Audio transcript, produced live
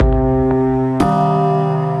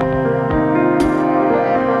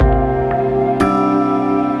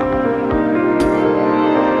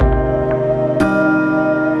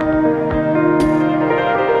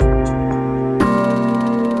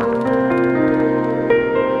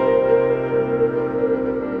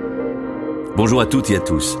Bonjour à toutes et à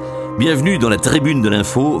tous. Bienvenue dans la Tribune de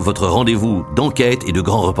l'Info, votre rendez-vous d'enquête et de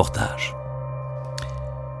grands reportages.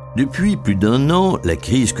 Depuis plus d'un an, la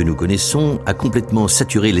crise que nous connaissons a complètement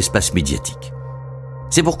saturé l'espace médiatique.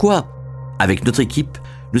 C'est pourquoi, avec notre équipe,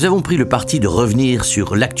 nous avons pris le parti de revenir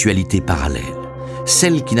sur l'actualité parallèle,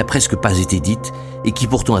 celle qui n'a presque pas été dite et qui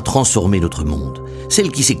pourtant a transformé notre monde,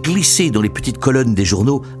 celle qui s'est glissée dans les petites colonnes des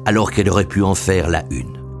journaux alors qu'elle aurait pu en faire la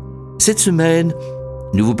une. Cette semaine,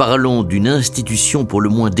 nous vous parlons d'une institution pour le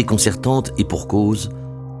moins déconcertante et pour cause,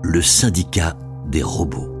 le syndicat des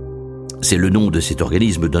robots. C'est le nom de cet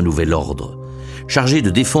organisme d'un nouvel ordre, chargé de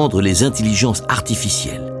défendre les intelligences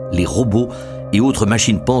artificielles, les robots et autres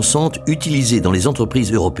machines pensantes utilisées dans les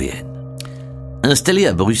entreprises européennes. Installé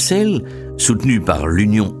à Bruxelles, soutenu par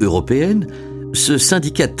l'Union européenne, ce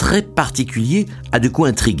syndicat très particulier a de quoi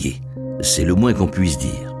intriguer. C'est le moins qu'on puisse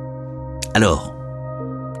dire. Alors,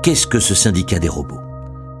 qu'est-ce que ce syndicat des robots ?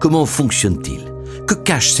 Comment fonctionne-t-il ? Que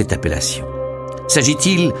cache cette appellation ?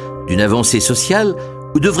 S'agit-il d'une avancée sociale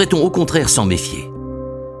ou devrait-on au contraire s'en méfier ?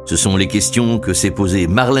 Ce sont les questions que s'est posée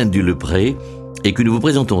Marlène Dulepré et que nous vous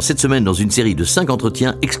présentons cette semaine dans une série de 5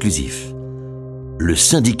 entretiens exclusifs. Le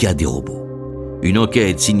syndicat des robots. Une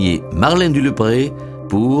enquête signée Marlène Dulepré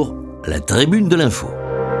pour la Tribune de l'Info.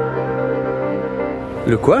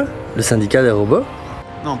 Le quoi ? Le syndicat des robots ?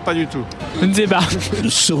 Non, pas du tout. Je ne sais pas.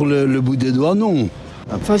 Sur le bout des doigts, non.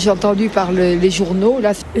 Enfin, j'ai entendu par les journaux,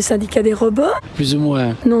 là. Le syndicat des robots ? Plus ou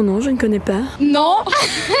moins. Non, je ne connais pas. Non.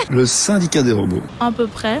 Le syndicat des robots. À peu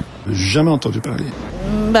près. Jamais entendu parler.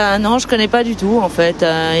 Non, je connais pas du tout en fait.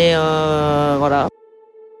 Voilà.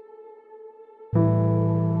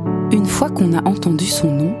 Une fois qu'on a entendu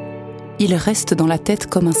son nom, il reste dans la tête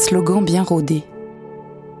comme un slogan bien rodé.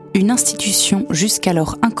 Une institution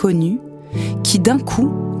jusqu'alors inconnue qui d'un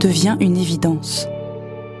coup devient une évidence.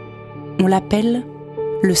 On l'appelle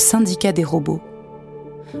le syndicat des robots.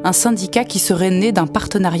 Un syndicat qui serait né d'un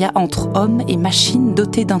partenariat entre hommes et machines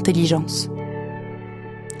dotées d'intelligence.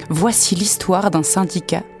 Voici l'histoire d'un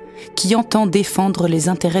syndicat qui entend défendre les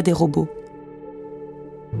intérêts des robots.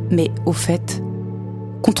 Mais au fait,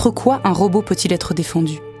 contre quoi un robot peut-il être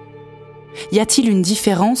défendu ? Y a-t-il une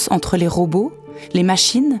différence entre les robots, les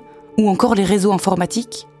machines ou encore les réseaux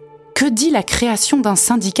informatiques ? Que dit la création d'un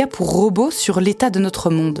syndicat pour robots sur l'état de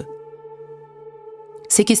notre monde ?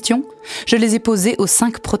 Ces questions, je les ai posées aux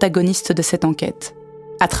 5 protagonistes de cette enquête.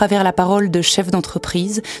 À travers la parole de chefs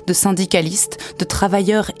d'entreprise, de syndicalistes, de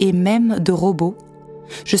travailleurs et même de robots,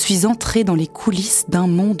 je suis entrée dans les coulisses d'un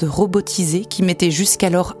monde robotisé qui m'était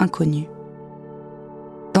jusqu'alors inconnu.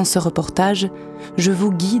 Dans ce reportage, je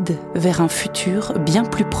vous guide vers un futur bien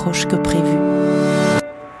plus proche que prévu.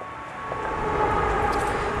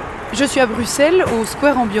 Je suis à Bruxelles, au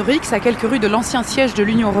Square Ambiorix, à quelques rues de l'ancien siège de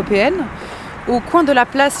l'Union européenne. Au coin de la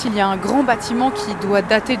place, il y a un grand bâtiment qui doit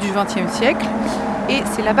dater du XXe siècle. Et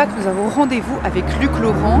c'est là-bas que nous avons rendez-vous avec Luc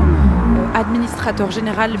Laurent, administrateur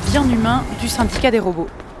général bien humain du syndicat des robots.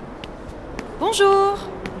 Bonjour.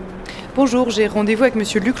 Bonjour, j'ai rendez-vous avec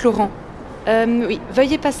monsieur Luc Laurent. Oui,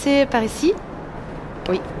 veuillez passer par ici.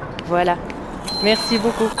 Oui, voilà. Merci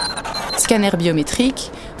beaucoup. Scanner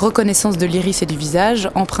biométrique, reconnaissance de l'iris et du visage,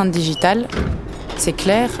 empreinte digitale. C'est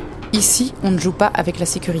clair, ici, on ne joue pas avec la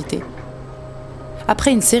sécurité.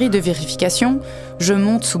 Après une série de vérifications, je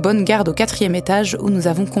monte sous bonne garde au 4e étage où nous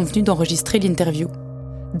avons convenu d'enregistrer l'interview.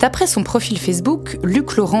 D'après son profil Facebook,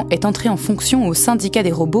 Luc Laurent est entré en fonction au syndicat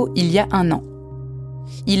des robots il y a 1 an.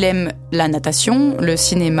 Il aime la natation, le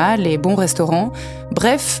cinéma, les bons restaurants,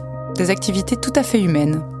 bref, des activités tout à fait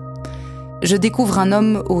humaines. Je découvre un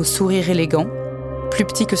homme au sourire élégant, plus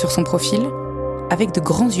petit que sur son profil, avec de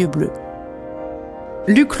grands yeux bleus.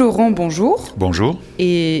 Luc Laurent, bonjour. Bonjour.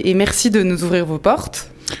 Et merci de nous ouvrir vos portes.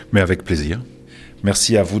 Mais avec plaisir.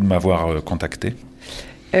 Merci à vous de m'avoir contacté.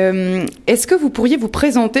 Est-ce que vous pourriez vous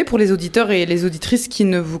présenter pour les auditeurs et les auditrices qui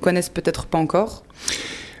ne vous connaissent peut-être pas encore ?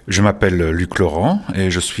 Je m'appelle Luc Laurent et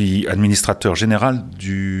je suis administrateur général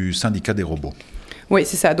du syndicat des robots. Oui,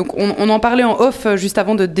 c'est ça. Donc on en parlait en off juste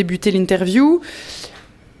avant de débuter l'interview.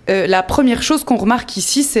 La première chose qu'on remarque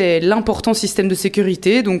ici, c'est l'important système de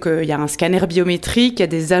sécurité. Donc, il y a un scanner biométrique, il y a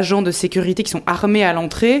des agents de sécurité qui sont armés à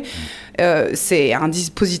l'entrée. C'est un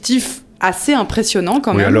dispositif assez impressionnant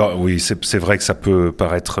quand même. Oui, c'est vrai que ça peut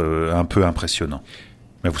paraître un peu impressionnant.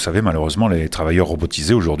 Mais vous savez, malheureusement, les travailleurs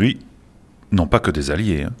robotisés aujourd'hui n'ont pas que des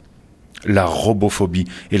alliés. La robophobie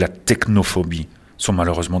et la technophobie sont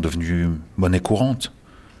malheureusement devenues monnaie courante.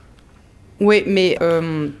 Oui, mais...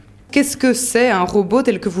 qu'est-ce que c'est un robot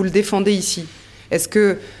tel que vous le défendez ici ? Est-ce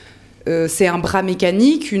que c'est un bras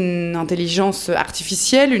mécanique, une intelligence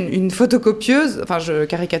artificielle, une photocopieuse ? Enfin, je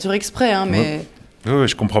caricature exprès, mais... Oui,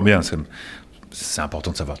 je comprends bien. C'est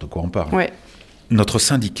important de savoir de quoi on parle. Ouais. Notre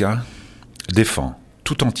syndicat défend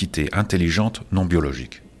toute entité intelligente non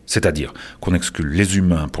biologique. C'est-à-dire qu'on exclut les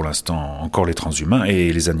humains, pour l'instant, encore les transhumains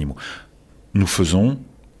et les animaux. Nous faisons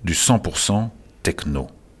du 100% techno,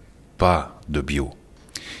 pas de bio.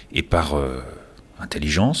 Et par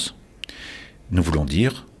intelligence, nous voulons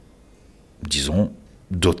dire, disons,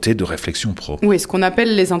 doté de réflexion propre. Oui, ce qu'on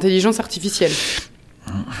appelle les intelligences artificielles.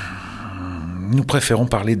 Nous préférons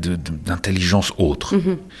parler d'intelligence autre.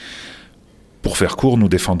 Pour faire court, nous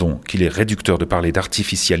défendons qu'il est réducteur de parler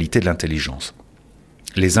d'artificialité de l'intelligence.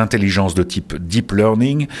 Les intelligences de type deep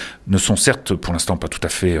learning ne sont certes pour l'instant pas tout à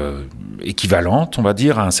fait équivalentes, on va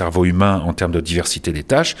dire, à un cerveau humain en termes de diversité des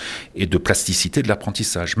tâches et de plasticité de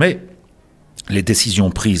l'apprentissage. Mais les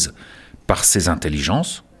décisions prises par ces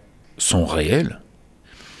intelligences sont réelles.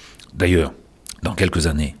 D'ailleurs, dans quelques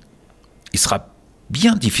années, il sera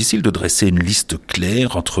bien difficile de dresser une liste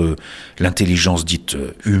claire entre l'intelligence dite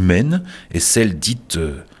humaine et celle dite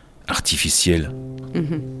artificielle.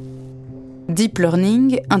 Deep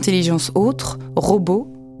learning, intelligence autre,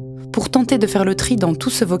 robot. Pour tenter de faire le tri dans tout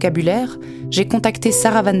ce vocabulaire, j'ai contacté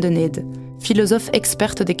Sarah Van Den Eede, philosophe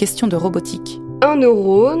experte des questions de robotique. Un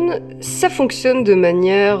neurone, ça fonctionne de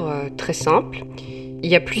manière très simple. Il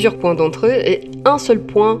y a plusieurs points d'entrée et un seul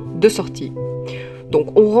point de sortie.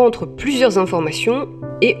 Donc on rentre plusieurs informations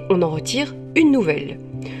et on en retire une nouvelle.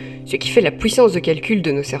 Ce qui fait la puissance de calcul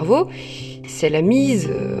de nos cerveaux, c'est la mise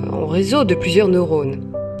en réseau de plusieurs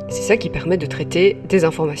neurones. C'est ça qui permet de traiter des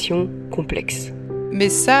informations complexes. Mais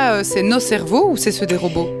ça, c'est nos cerveaux ou c'est ceux des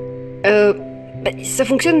robots ? Ça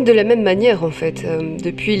fonctionne de la même manière en fait.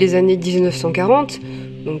 Depuis les années 1940,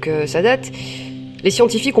 donc ça date, les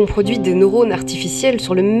scientifiques ont produit des neurones artificiels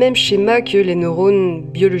sur le même schéma que les neurones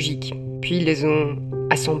biologiques. Puis ils les ont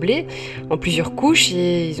assemblés en plusieurs couches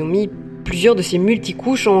et ils ont mis plusieurs de ces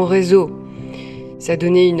multicouches en réseau. Ça a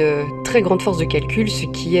donné une très grande force de calcul, ce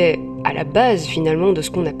qui est à la base finalement de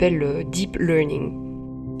ce qu'on appelle le deep learning.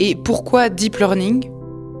 Et pourquoi deep learning ?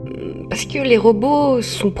 Parce que les robots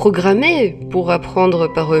sont programmés pour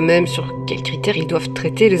apprendre par eux-mêmes sur quels critères ils doivent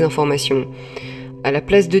traiter les informations. À la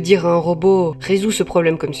place de dire à un robot « résous ce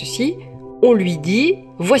problème comme ceci », on lui dit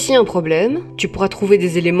 « voici un problème, tu pourras trouver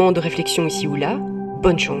des éléments de réflexion ici ou là,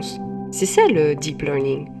 bonne chance ». C'est ça le deep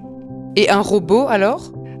learning. Et un robot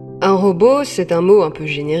alors ? Un robot, c'est un mot un peu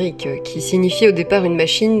générique qui signifie au départ une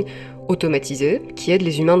machine automatisée qui aide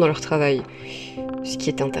les humains dans leur travail. Ce qui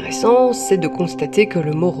est intéressant, c'est de constater que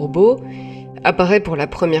le mot robot apparaît pour la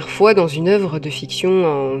première fois dans une œuvre de fiction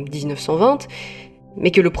en 1920,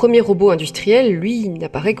 mais que le premier robot industriel, lui,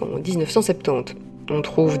 n'apparaît qu'en 1970. On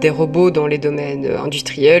trouve des robots dans les domaines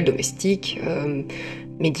industriels, domestiques,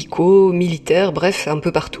 médicaux, militaires, bref, un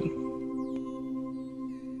peu partout.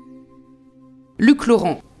 Luc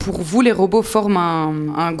Laurent, pour vous, les robots forment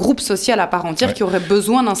un groupe social à part entière qui aurait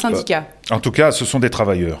besoin d'un syndicat. En tout cas, ce sont des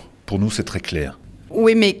travailleurs. Pour nous, c'est très clair.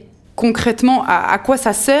 Oui, mais concrètement, à quoi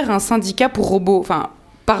ça sert un syndicat pour robots ? Enfin,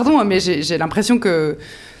 pardon, mais j'ai l'impression que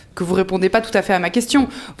vous répondez pas tout à fait à ma question.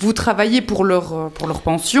 Vous travaillez pour leur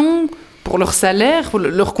pension, pour leur salaire, pour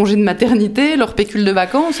leur congé de maternité, leur pécule de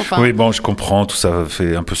vacances, enfin... Oui, bon, je comprends, tout ça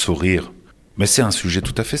fait un peu sourire. Mais c'est un sujet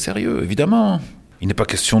tout à fait sérieux, évidemment. Il n'est pas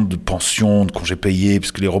question de pension, de congé payé,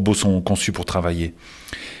 puisque les robots sont conçus pour travailler.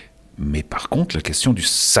 Mais par contre, la question du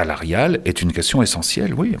salarial est une question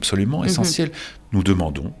essentielle, oui, absolument essentielle. Nous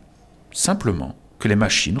demandons simplement que les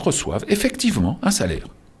machines reçoivent effectivement un salaire,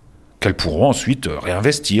 qu'elles pourront ensuite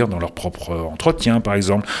réinvestir dans leur propre entretien, par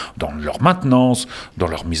exemple, dans leur maintenance, dans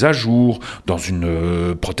leur mise à jour, dans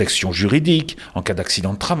une protection juridique en cas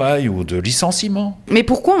d'accident de travail ou de licenciement. Mais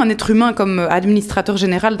pourquoi un être humain comme administrateur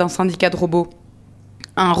général d'un syndicat de robots ?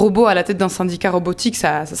 Un robot à la tête d'un syndicat robotique,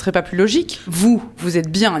 ça serait pas plus logique ? Vous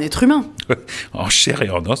êtes bien un être humain. En chair et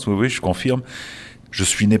en os, oui, je confirme. Je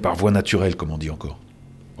suis né par voie naturelle, comme on dit encore.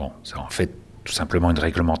 Bon, c'est en fait tout simplement une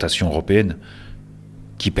réglementation européenne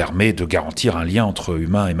qui permet de garantir un lien entre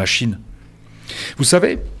humain et machine. Vous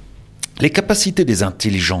savez, les capacités des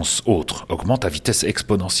intelligences autres augmentent à vitesse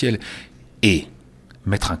exponentielle et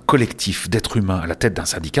mettre un collectif d'êtres humains à la tête d'un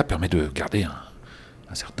syndicat permet de garder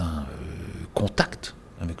un certain contact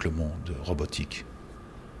avec le monde robotique.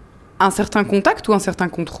 Un certain contact ou un certain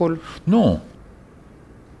contrôle ? Non.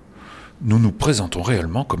 Nous nous présentons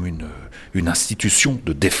réellement comme une institution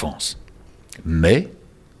de défense. Mais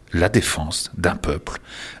la défense d'un peuple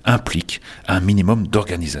implique un minimum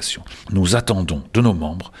d'organisation. Nous attendons de nos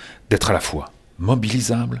membres d'être à la fois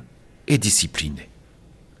mobilisables et disciplinés.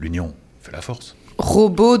 L'union fait la force.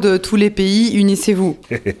 Robots de tous les pays, unissez-vous.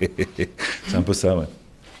 C'est un peu ça, ouais.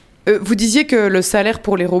 Vous disiez que le salaire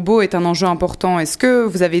pour les robots est un enjeu important. Est-ce que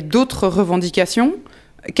vous avez d'autres revendications ?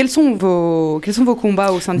 Quels sont vos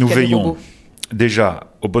combats au syndicat des robots ? Nous veillons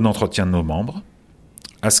déjà au bon entretien de nos membres,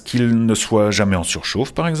 à ce qu'ils ne soient jamais en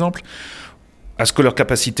surchauffe, par exemple, à ce que leurs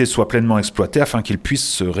capacités soient pleinement exploitées afin qu'ils puissent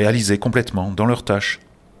se réaliser complètement dans leurs tâches.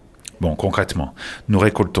 Bon, concrètement, nous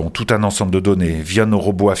récoltons tout un ensemble de données via nos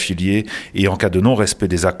robots affiliés et en cas de non-respect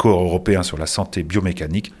des accords européens sur la santé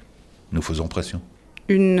biomécanique, nous faisons pression.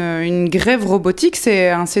 Une grève robotique, c'est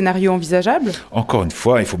un scénario envisageable ? Encore une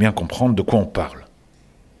fois, il faut bien comprendre de quoi on parle.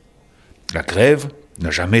 La grève n'a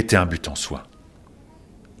jamais été un but en soi,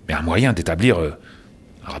 mais un moyen d'établir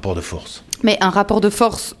un rapport de force. Mais un rapport de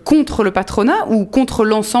force contre le patronat ou contre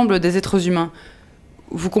l'ensemble des êtres humains ?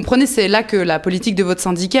 Vous comprenez, c'est là que la politique de votre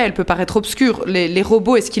syndicat, elle peut paraître obscure. Les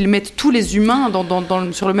robots, est-ce qu'ils mettent tous les humains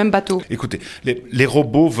sur le même bateau ? Écoutez, les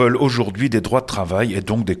robots veulent aujourd'hui des droits de travail et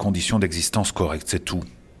donc des conditions d'existence correctes, c'est tout.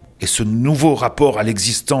 Et ce nouveau rapport à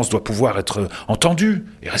l'existence doit pouvoir être entendu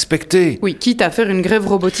et respecté. Oui, quitte à faire une grève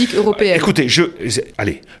robotique européenne. Écoutez, je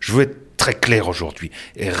veux être très clair aujourd'hui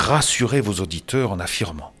et rassurer vos auditeurs en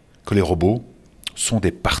affirmant que les robots sont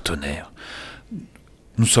des partenaires.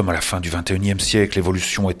 Nous sommes à la fin du XXIe siècle,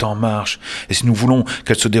 l'évolution est en marche, et si nous voulons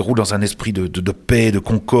qu'elle se déroule dans un esprit de paix, de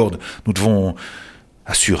concorde, nous devons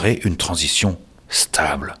assurer une transition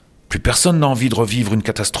stable. Plus personne n'a envie de revivre une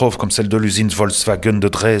catastrophe comme celle de l'usine Volkswagen de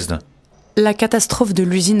Dresde. La catastrophe de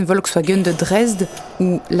l'usine Volkswagen de Dresde,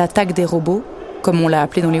 ou l'attaque des robots, comme on l'a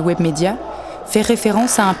appelé dans les webmédias, fait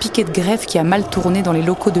référence à un piquet de grève qui a mal tourné dans les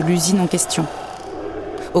locaux de l'usine en question.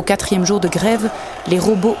 Au 4e jour de grève, les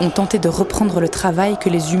robots ont tenté de reprendre le travail que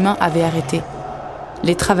les humains avaient arrêté.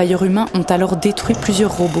 Les travailleurs humains ont alors détruit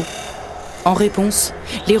plusieurs robots. En réponse,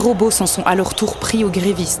 les robots s'en sont à leur tour pris aux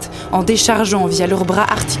grévistes, en déchargeant via leurs bras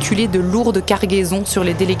articulés de lourdes cargaisons sur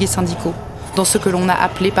les délégués syndicaux, dans ce que l'on a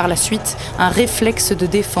appelé par la suite un réflexe de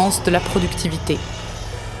défense de la productivité.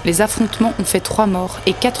 Les affrontements ont fait 3 morts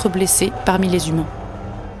et 4 blessés parmi les humains.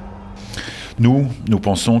 Nous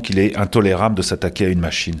pensons qu'il est intolérable de s'attaquer à une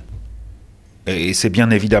machine. Et c'est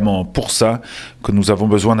bien évidemment pour ça que nous avons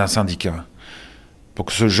besoin d'un syndicat. Pour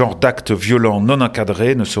que ce genre d'actes violents non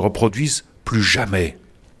encadrés ne se reproduisent plus jamais.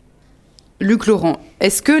 Luc Laurent,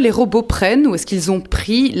 est-ce que les robots prennent ou est-ce qu'ils ont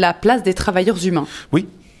pris la place des travailleurs humains ? Oui,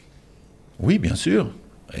 bien sûr.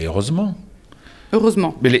 Et heureusement.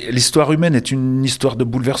 Heureusement. Mais l'histoire humaine est une histoire de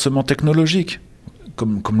bouleversement technologique.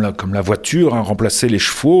 Comme la voiture a remplacé les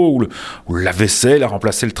chevaux, ou la vaisselle a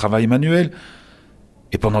remplacé le travail manuel.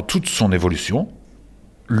 Et pendant toute son évolution,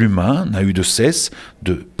 l'humain n'a eu de cesse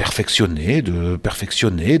de perfectionner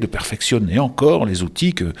encore les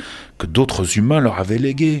outils que d'autres humains leur avaient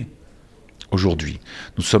légués. Aujourd'hui,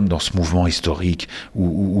 nous sommes dans ce mouvement historique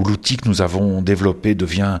où l'outil que nous avons développé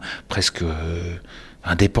devient presque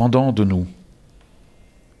indépendant de nous.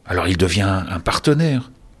 Alors il devient un partenaire.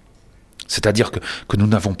 C'est-à-dire que nous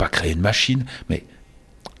n'avons pas créé une machine, mais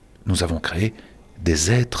nous avons créé des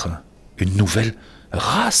êtres, une nouvelle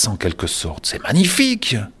race en quelque sorte. C'est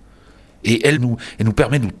magnifique. Et elle nous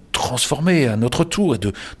permet de nous transformer à notre tour et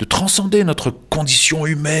de transcender notre condition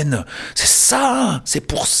humaine. C'est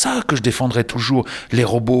pour ça que je défendrai toujours les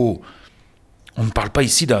robots. On ne parle pas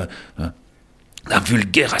ici d'un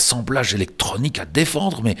vulgaire assemblage électronique à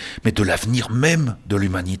défendre, mais de l'avenir même de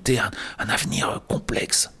l'humanité, un avenir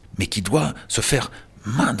complexe, mais qui doit se faire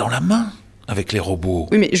main dans la main avec les robots.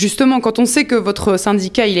 Oui, mais justement, quand on sait que votre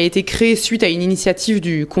syndicat il a été créé suite à une initiative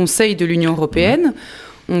du Conseil de l'Union européenne,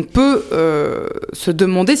 on peut se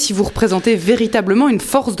demander si vous représentez véritablement une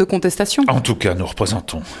force de contestation. En tout cas, nous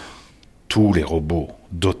représentons tous les robots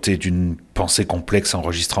dotés d'une pensée complexe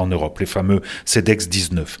enregistrée en Europe, les fameux CEDEX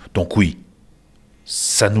 19. Donc oui,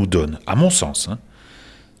 ça nous donne, à mon sens,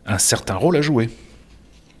 un certain rôle à jouer.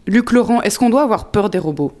 Luc Laurent, est-ce qu'on doit avoir peur des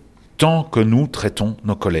robots ? Tant que nous traitons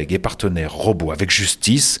nos collègues et partenaires robots avec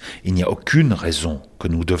justice, il n'y a aucune raison que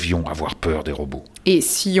nous devions avoir peur des robots. Et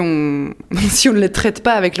si on ne les traite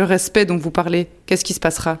pas avec le respect dont vous parlez, qu'est-ce qui se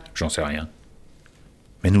passera ? J'en sais rien.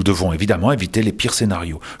 Mais nous devons évidemment éviter les pires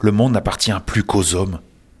scénarios. Le monde n'appartient plus qu'aux hommes.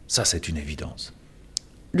 Ça, c'est une évidence.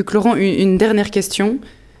 Luc Laurent, une dernière question.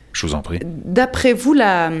 Je vous en prie. D'après vous,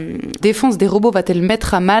 la défense des robots va-t-elle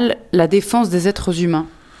mettre à mal la défense des êtres humains ?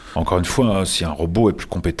 Encore une fois, si un robot est plus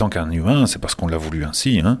compétent qu'un humain, c'est parce qu'on l'a voulu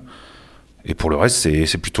ainsi. Et pour le reste,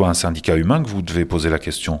 c'est plutôt à un syndicat humain que vous devez poser la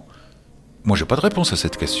question. Moi, j'ai pas de réponse à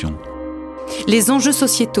cette question. Les enjeux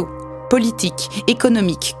sociétaux, politiques,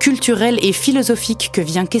 économiques, culturels et philosophiques que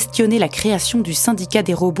vient questionner la création du syndicat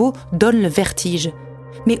des robots donnent le vertige,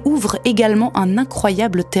 mais ouvrent également un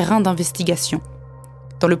incroyable terrain d'investigation.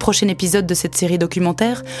 Dans le prochain épisode de cette série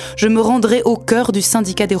documentaire, je me rendrai au cœur du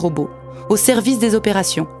syndicat des robots, au service des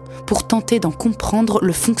opérations, pour tenter d'en comprendre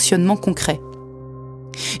le fonctionnement concret.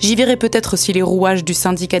 J'y verrai peut-être si les rouages du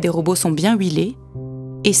syndicat des robots sont bien huilés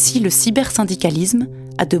et si le cybersyndicalisme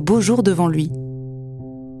a de beaux jours devant lui.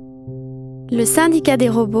 Le syndicat des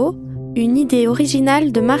robots, une idée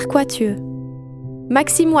originale de Marc Wathieu.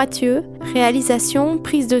 Maxime Wathieu, réalisation,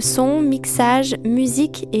 prise de son, mixage,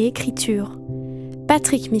 musique et écriture.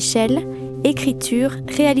 Patrick Michel, écriture,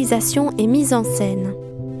 réalisation et mise en scène.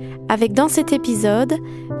 Avec dans cet épisode,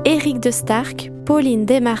 Éric de Stark, Pauline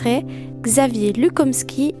Desmarais, Xavier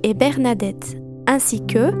Lukomski et Bernadette, ainsi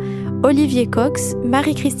que Olivier Cox,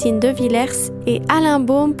 Marie-Christine De Villers et Alain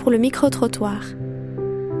Baume pour le micro-trottoir.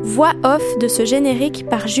 Voix off de ce générique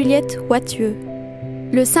par Juliette Wathieu.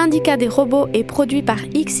 Le syndicat des robots est produit par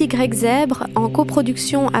XY Zèbre en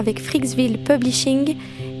coproduction avec Frixville Publishing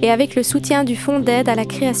et avec le soutien du Fonds d'aide à la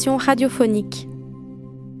création radiophonique.